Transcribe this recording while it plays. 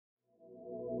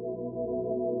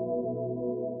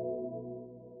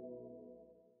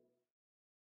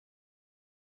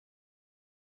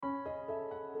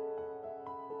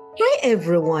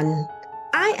everyone.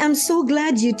 I am so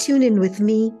glad you tuned in with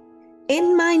me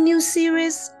in my new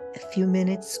series, A Few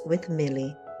Minutes with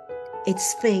Millie.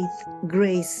 It's faith,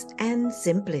 grace, and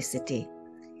simplicity.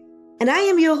 And I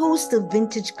am your host of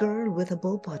Vintage Girl with a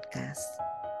Bow podcast.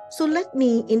 So let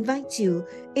me invite you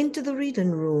into the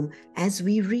reading room as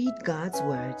we read God's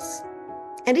words.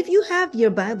 And if you have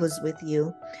your Bibles with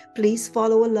you, please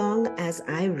follow along as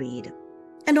I read.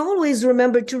 And always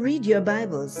remember to read your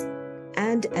Bibles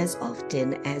and as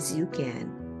often as you can.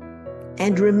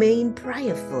 And remain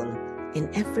prayerful in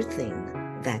everything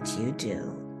that you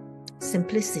do.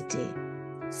 Simplicity.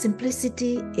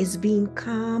 Simplicity is being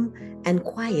calm and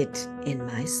quiet in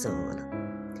my soul.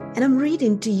 And I'm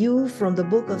reading to you from the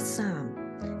book of Psalm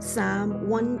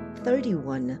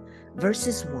 131,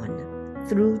 verses 1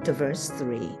 through to verse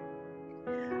 3.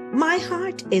 My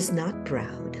heart is not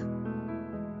proud,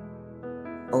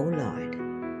 O Lord.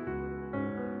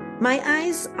 My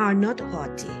eyes are not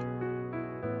haughty.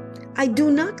 I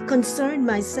do not concern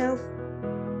myself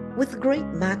with great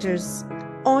matters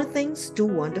or things too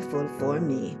wonderful for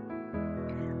me.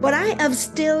 But I have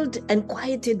stilled and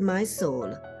quieted my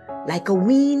soul like a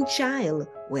weaned child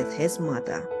with his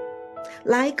mother.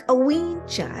 Like a weaned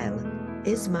child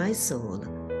is my soul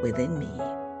within me.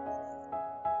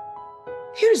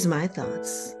 Here's my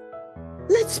thoughts.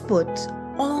 Let's put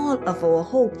all of our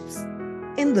hopes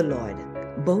in the Lord,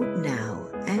 both now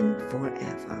and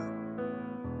forever.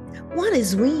 What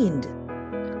is weaned?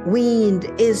 Weaned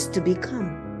is to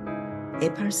become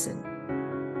a person.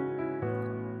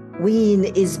 Wean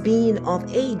is being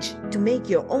of age to make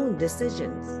your own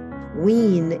decisions.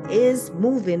 Wean is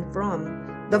moving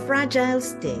from the fragile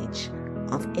stage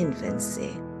of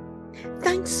infancy.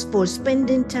 Thanks for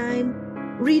spending time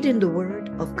reading the Word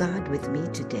of God with me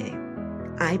today.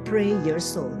 I pray your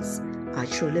souls are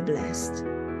truly blessed.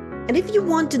 And if you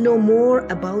want to know more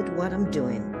about what I'm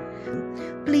doing,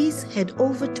 please head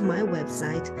over to my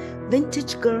website,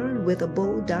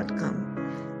 vintagegirlwithabow.com.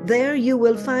 There you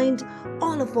will find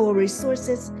all of our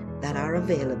resources that are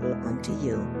available unto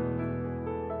you.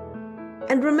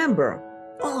 And remember,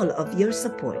 all of your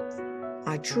support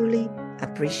are truly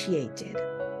appreciated.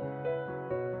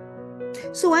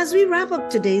 So as we wrap up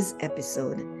today's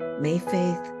episode, may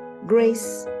faith,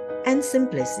 grace, and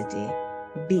simplicity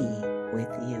be with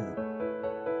you.